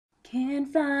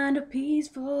Can't find a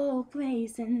peaceful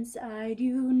place inside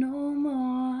you no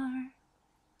more.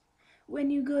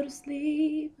 When you go to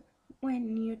sleep,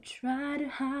 when you try to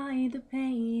hide the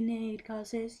pain it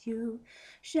causes you,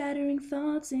 shattering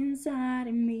thoughts inside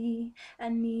of me. I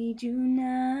need you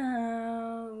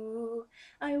now.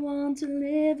 I want to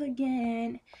live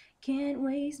again, can't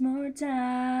waste more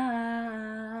time.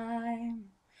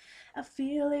 I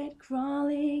feel it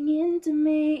crawling into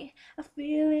me, I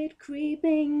feel it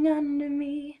creeping under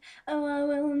me. Oh, I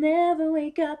will never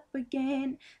wake up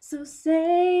again, so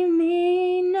save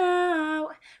me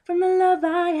now from the love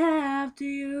I have to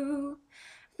you,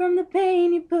 from the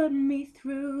pain you put me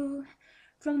through,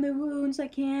 from the wounds I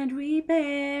can't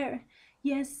repair.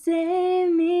 Yes,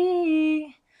 save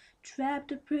me,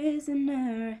 trapped a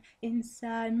prisoner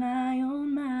inside my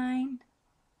own mind,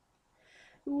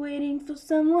 waiting for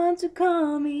someone to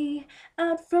call me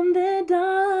out from the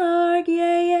dark,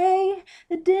 yeah.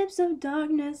 The depths of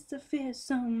darkness, I fear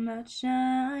so much,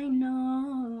 I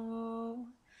know.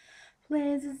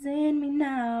 Places in me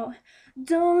now,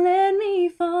 don't let me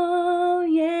fall,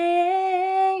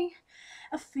 yeah.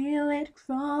 I feel it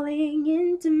crawling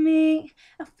into me,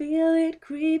 I feel it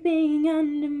creeping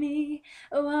under me.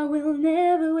 Oh, I will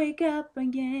never wake up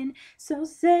again, so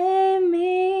save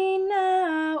me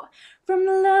now from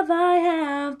the love I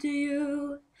have to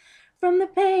you, from the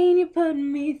pain you put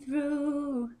me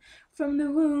through, from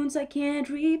the wounds I can't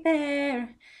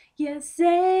repair. Yes,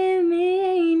 save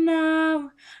me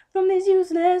now from this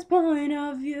useless point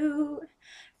of view,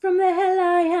 from the hell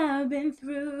I have been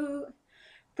through,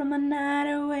 from a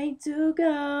night away to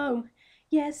go.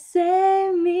 Yes,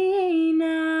 save me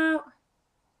now.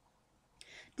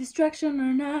 Distraction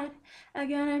or not, I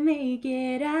gotta make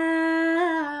it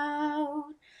out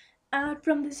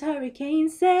from this hurricane.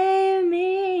 Save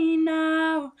me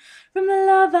now from the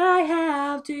love I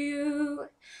have to you,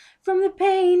 from the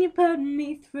pain you put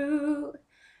me through,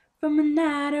 from a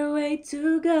night away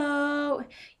to go.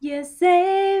 Yes,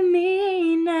 save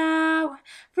me now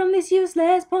from this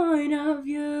useless point of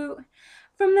view,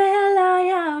 from the hell I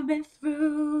have been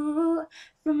through,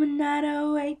 from a night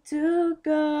away to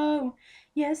go.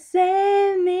 Yes,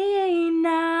 save me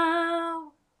now.